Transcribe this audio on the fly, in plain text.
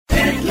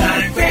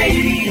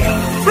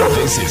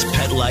This is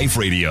Pet Life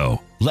Radio.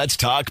 Let's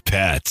talk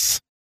pets.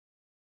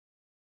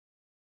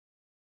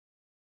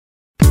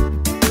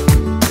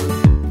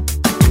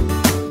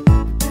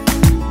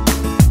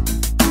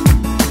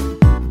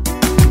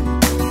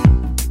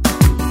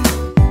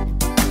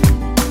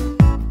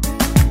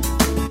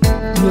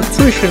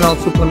 Nutritional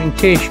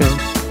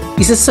supplementation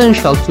is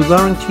essential to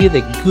guarantee the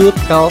good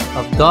health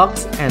of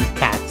dogs and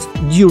cats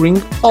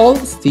during all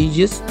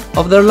stages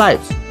of their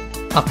lives.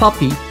 A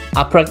puppy,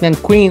 a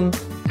pregnant queen,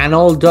 an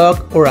old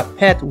dog, or a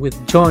pet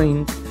with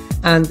joint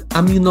and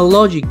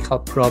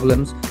immunological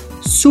problems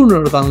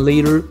sooner than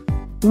later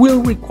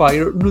will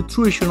require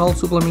nutritional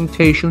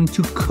supplementation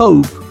to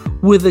cope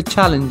with the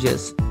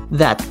challenges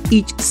that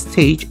each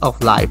stage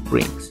of life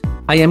brings.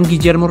 I am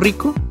Guillermo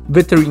Rico,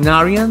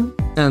 veterinarian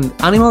and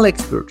animal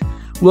expert.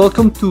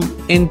 Welcome to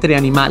Entre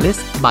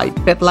Animales by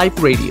Pet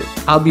Life Radio.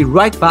 I'll be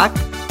right back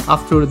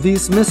after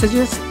these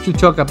messages to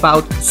talk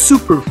about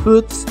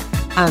superfoods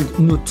and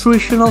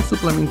nutritional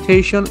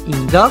supplementation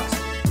in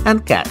dogs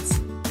and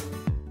cats.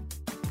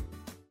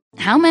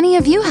 How many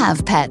of you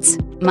have pets?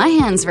 My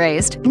hand's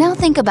raised. Now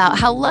think about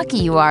how lucky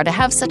you are to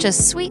have such a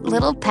sweet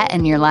little pet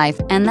in your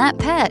life, and that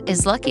pet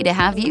is lucky to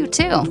have you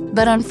too.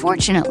 But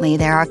unfortunately,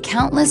 there are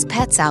countless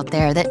pets out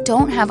there that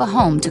don't have a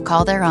home to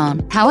call their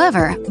own.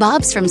 However,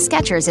 Bob's from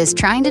Skechers is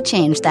trying to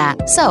change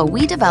that. So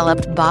we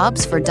developed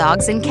Bob's for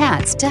dogs and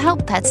cats to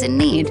help pets in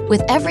need.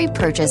 With every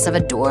purchase of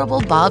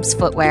adorable Bob's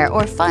footwear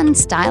or fun,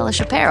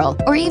 stylish apparel,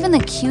 or even the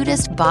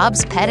cutest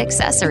Bob's pet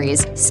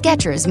accessories,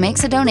 Skechers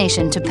makes a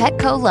donation to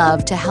Petco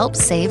Love to help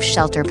save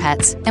shelter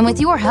pets. And with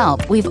your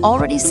help, we've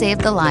already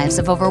saved the lives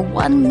of over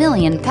 1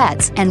 million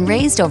pets and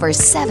raised over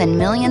 $7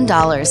 million.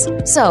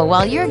 So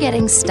while you're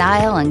getting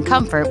style and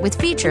comfort with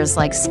features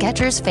like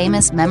Skechers'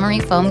 famous memory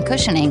foam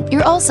cushioning,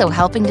 you're also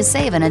helping to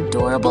save an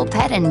adorable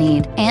pet in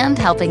need and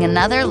helping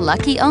another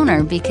lucky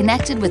owner be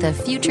connected with a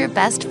future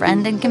best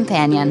friend and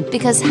companion,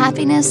 because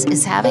happiness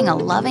is having a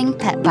loving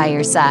pet by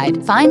your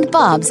side. Find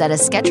Bob's at a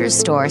Skechers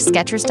store,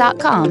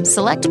 Skechers.com,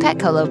 select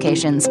Petco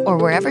locations, or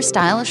wherever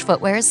stylish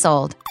footwear is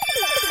sold.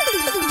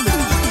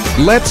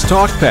 Let's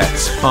Talk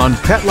Pets on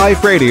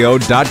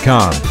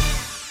PetLifeRadio.com.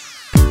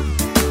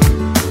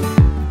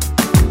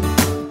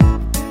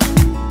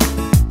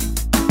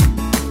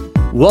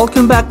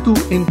 Welcome back to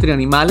Entre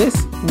Animales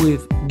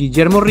with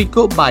Guillermo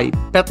Rico by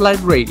Pet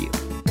Life Radio.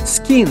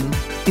 Skin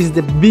is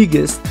the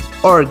biggest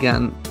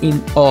organ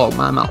in all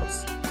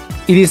mammals.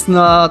 It is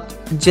not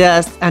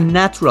just a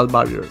natural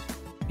barrier.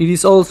 It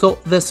is also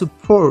the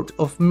support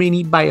of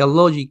many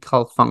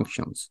biological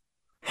functions.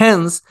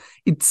 Hence,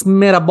 its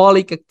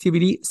metabolic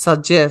activity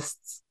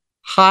suggests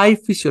high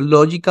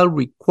physiological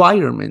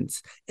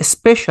requirements,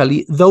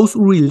 especially those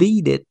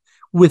related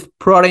with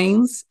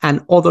proteins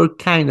and other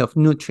kind of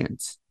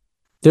nutrients.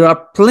 There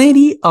are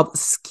plenty of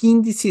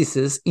skin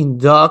diseases in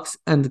dogs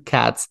and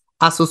cats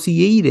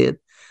associated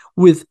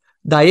with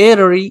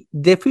dietary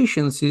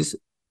deficiencies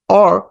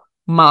or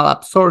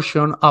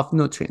malabsorption of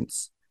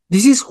nutrients.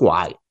 This is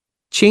why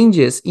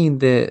changes in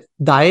the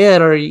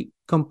dietary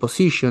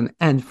composition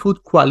and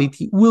food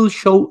quality will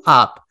show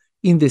up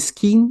in the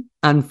skin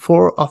and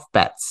fur of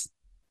pets.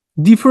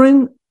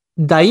 Different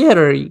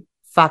dietary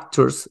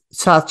factors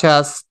such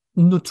as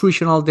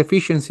nutritional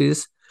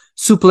deficiencies,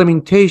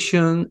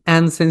 supplementation,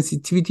 and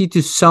sensitivity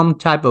to some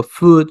type of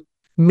food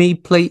may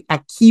play a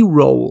key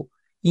role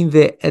in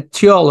the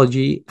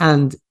etiology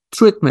and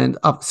treatment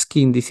of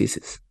skin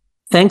diseases.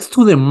 Thanks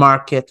to the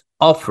market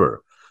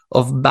offer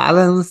of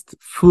balanced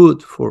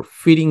food for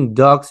feeding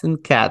dogs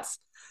and cats,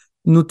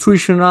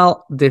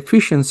 nutritional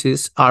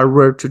deficiencies are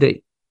rare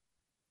today.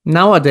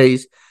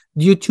 Nowadays,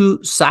 due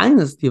to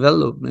science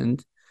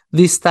development,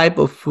 this type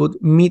of food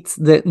meets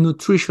the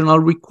nutritional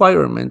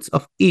requirements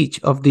of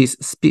each of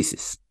these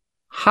species.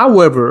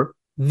 However,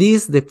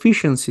 these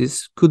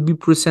deficiencies could be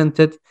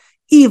presented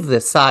if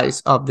the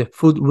size of the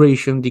food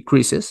ration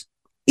decreases,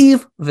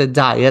 if the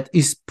diet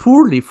is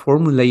poorly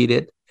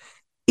formulated,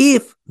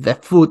 if the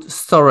food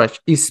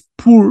storage is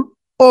poor,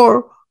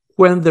 or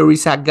when there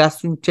is a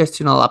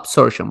gastrointestinal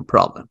absorption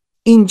problem.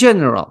 In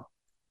general,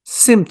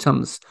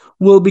 symptoms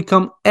will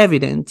become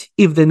evident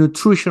if the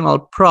nutritional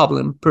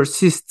problem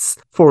persists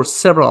for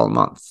several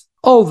months.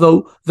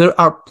 Although there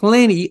are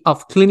plenty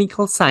of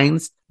clinical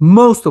signs,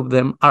 most of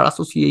them are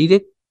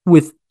associated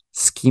with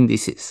skin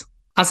disease.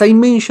 As I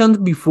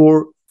mentioned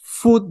before,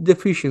 food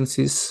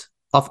deficiencies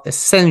of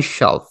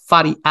essential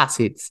fatty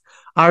acids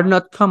are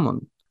not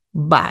common,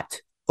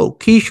 but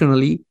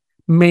occasionally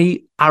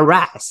may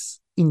arise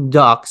in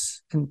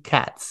dogs and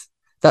cats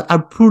that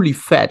are poorly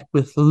fed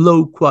with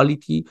low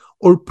quality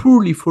or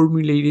poorly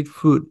formulated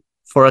food,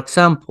 for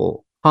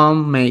example,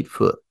 homemade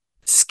food.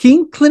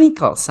 Skin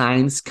clinical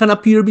signs can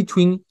appear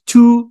between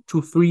 2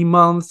 to 3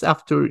 months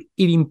after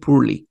eating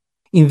poorly.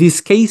 In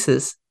these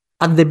cases,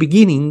 at the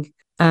beginning,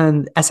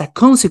 and as a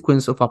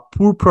consequence of a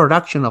poor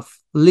production of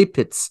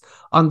lipids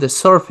on the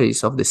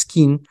surface of the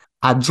skin,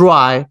 a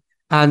dry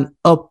and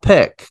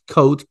opaque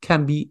coat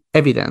can be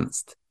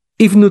evidenced.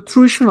 If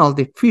nutritional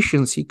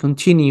deficiency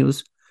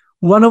continues,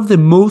 One of the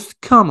most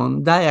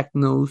common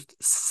diagnosed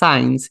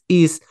signs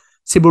is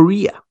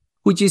seborrhea,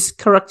 which is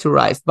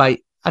characterized by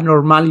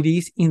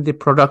abnormalities in the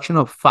production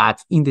of fat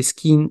in the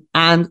skin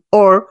and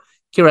or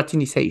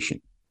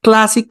keratinization.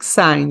 Classic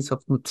signs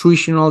of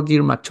nutritional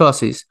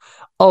dermatosis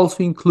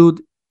also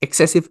include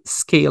excessive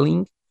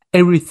scaling,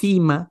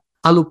 erythema,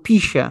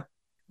 alopecia,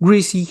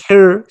 greasy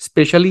hair,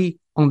 especially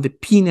on the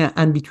pinna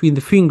and between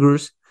the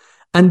fingers,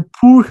 and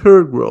poor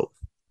hair growth.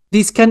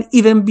 This can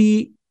even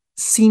be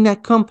seen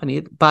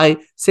accompanied by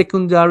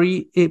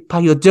secondary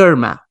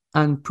pyoderma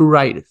and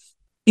pruritus.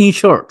 In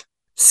short,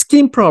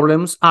 skin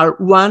problems are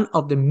one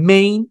of the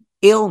main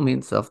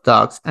ailments of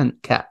dogs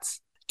and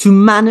cats. To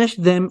manage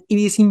them, it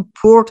is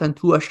important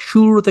to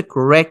assure the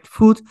correct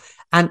food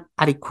and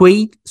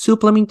adequate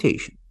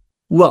supplementation.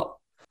 Well,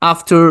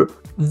 after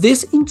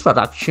this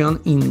introduction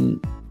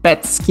in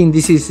pet skin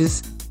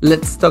diseases,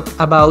 let's talk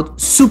about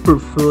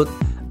superfood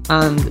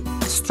and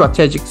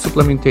strategic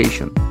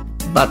supplementation.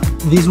 But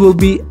this will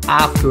be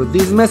after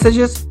these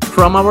messages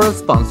from our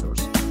sponsors.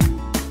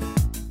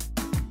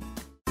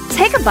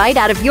 Take a bite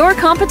out of your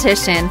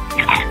competition.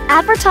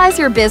 Advertise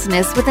your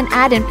business with an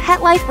ad in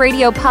Pet Life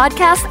Radio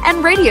podcasts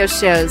and radio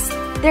shows.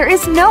 There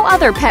is no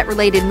other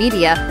pet-related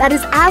media that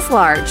is as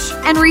large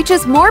and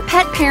reaches more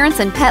pet parents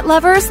and pet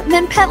lovers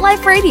than Pet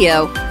Life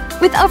Radio.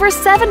 With over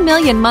 7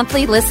 million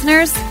monthly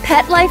listeners,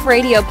 Pet Life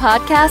Radio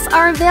podcasts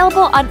are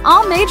available on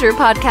all major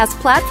podcast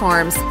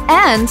platforms,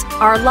 and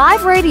our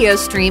live radio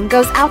stream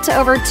goes out to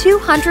over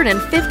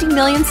 250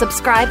 million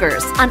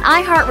subscribers on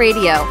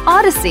iHeartRadio,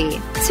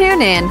 Odyssey,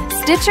 TuneIn,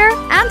 Stitcher,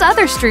 and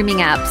other streaming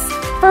apps.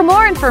 For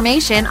more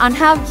information on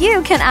how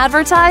you can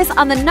advertise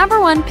on the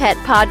 #1 pet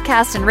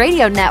podcast and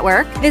radio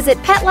network, visit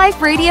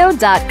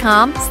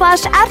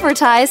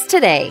PetLifeRadio.com/advertise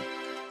today.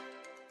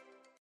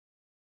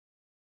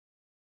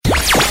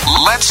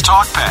 Let's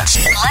talk pets.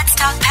 Let's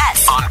talk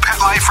pets On Pet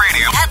Life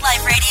Radio. Pet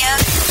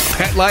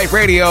Life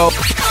Radio.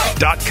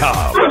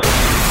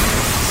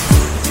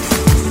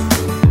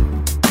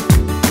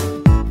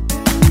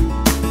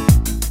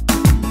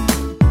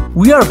 PetLifeRadio.com.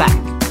 We are back.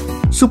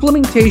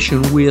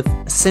 Supplementation with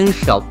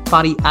essential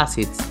fatty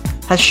acids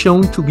has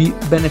shown to be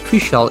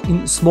beneficial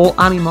in small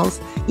animals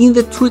in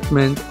the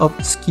treatment of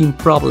skin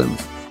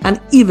problems and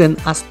even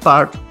as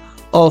part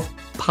of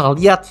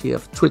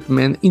palliative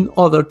treatment in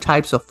other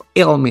types of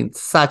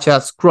ailments such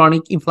as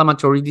chronic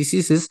inflammatory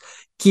diseases,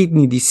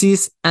 kidney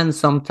disease, and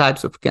some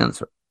types of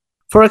cancer.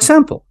 For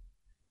example,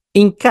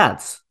 in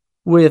cats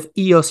with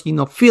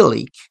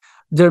eosinophilic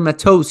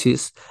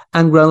dermatosis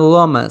and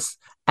granulomas,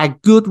 a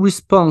good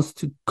response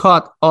to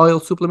cod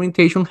oil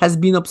supplementation has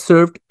been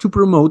observed to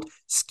promote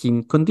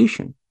skin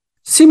condition.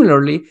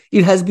 Similarly,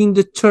 it has been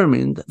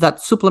determined that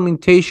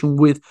supplementation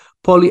with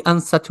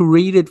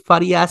polyunsaturated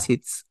fatty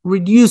acids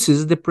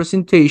reduces the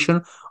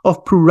presentation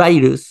of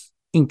pruritus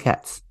in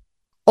cats.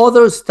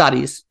 Other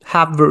studies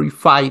have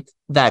verified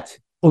that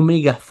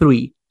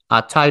omega-3,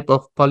 a type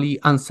of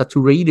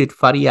polyunsaturated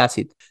fatty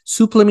acid,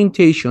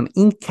 supplementation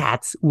in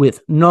cats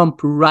with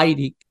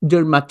non-pruritic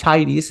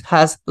dermatitis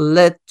has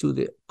led to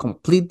the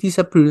complete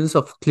disappearance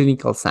of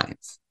clinical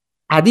signs.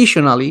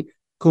 Additionally,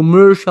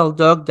 commercial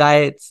dog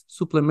diets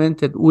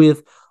supplemented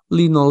with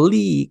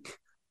linoleic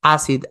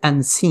acid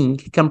and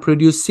zinc can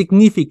produce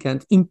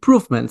significant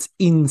improvements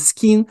in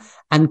skin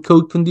and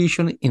coat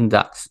condition in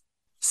dogs.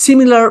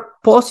 Similar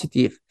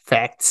positive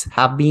effects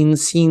have been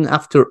seen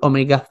after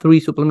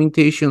omega-3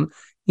 supplementation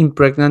in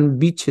pregnant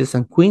bitches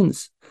and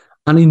queens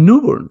and in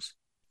newborns.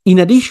 In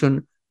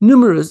addition,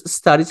 numerous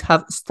studies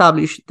have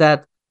established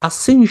that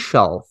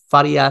essential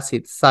fatty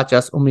acids such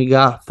as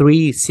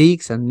omega-3,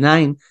 6, and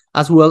 9,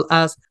 as well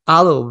as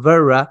aloe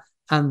vera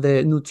and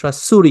the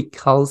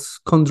nutraceuticals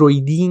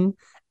chondroitin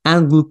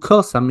and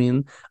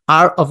glucosamine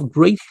are of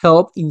great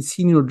help in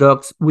senior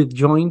dogs with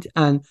joint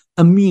and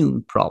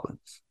immune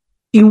problems.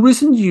 In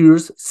recent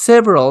years,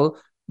 several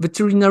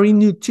veterinary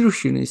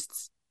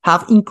nutritionists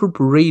have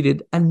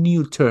incorporated a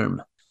new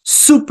term,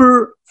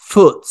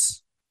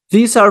 superfoods.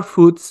 These are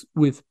foods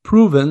with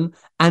proven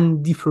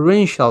and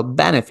differential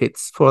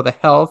benefits for the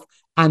health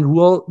and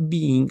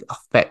well-being of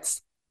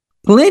pets.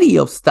 Plenty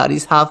of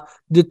studies have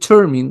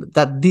determined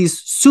that these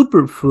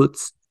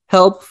superfoods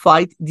help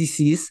fight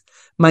disease,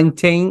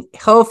 maintain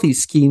healthy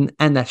skin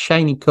and a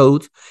shiny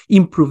coat,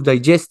 improve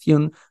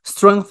digestion,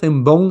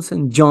 strengthen bones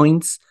and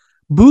joints,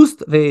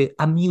 boost the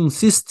immune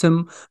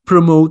system,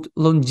 promote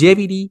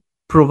longevity,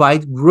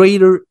 provide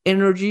greater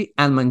energy,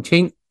 and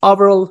maintain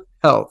overall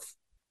health.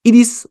 It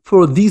is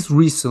for this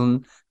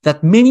reason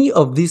that many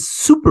of these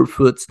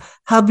superfoods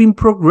have been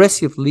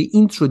progressively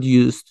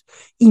introduced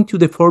into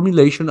the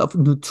formulation of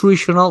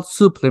nutritional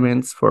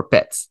supplements for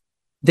pets.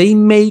 They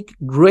make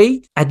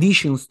great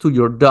additions to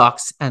your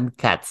dog's and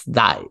cat's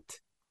diet,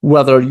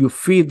 whether you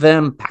feed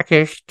them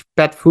packaged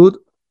pet food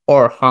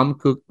or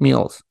home-cooked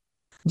meals.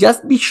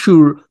 Just be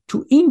sure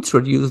to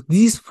introduce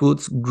these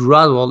foods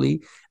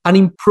gradually and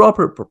in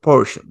proper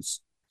proportions,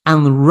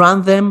 and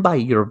run them by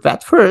your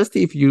vet first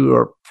if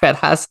your pet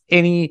has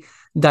any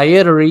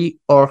dietary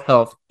or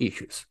health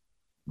issues.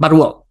 But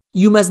well,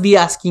 you must be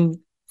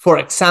asking for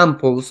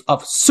examples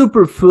of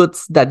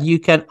superfoods that you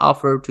can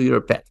offer to your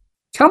pet.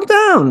 Calm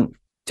down.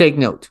 Take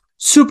note.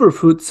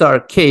 Superfoods are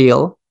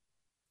kale,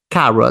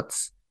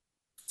 carrots,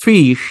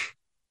 fish,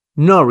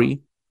 nori,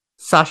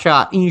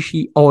 sasha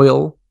inshi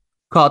oil,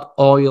 cod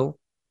oil,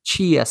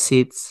 chia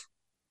seeds,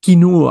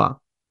 quinoa,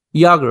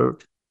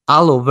 yogurt,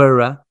 aloe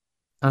vera,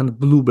 and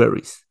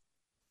blueberries.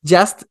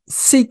 Just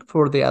seek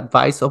for the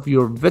advice of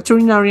your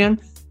veterinarian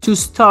to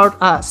start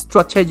a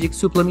strategic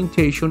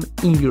supplementation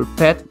in your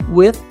pet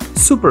with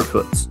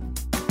superfoods.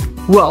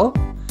 Well,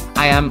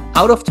 I am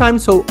out of time,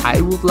 so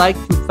I would like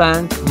to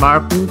thank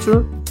Mark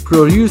Winter,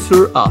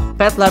 producer of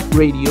Pet Life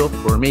Radio,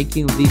 for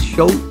making this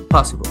show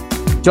possible.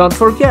 Don't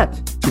forget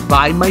to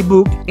buy my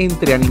book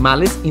Entre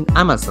Animales in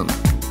Amazon.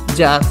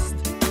 Just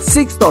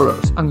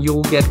 $6 and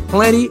you'll get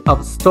plenty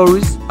of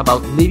stories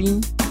about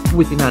living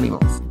within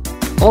animals.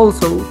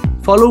 Also,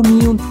 follow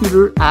me on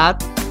Twitter at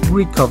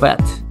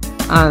Ricovet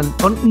and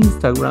on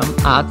Instagram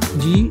at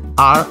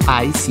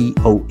GRICOH.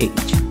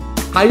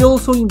 I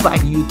also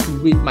invite you to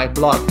read my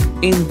blog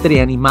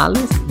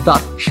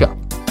entreanimales.shop.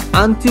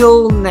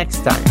 Until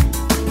next time.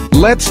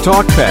 Let's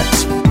Talk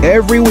Pets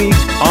every week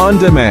on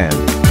demand,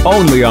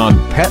 only on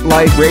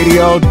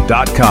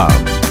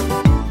PetLifeRadio.com.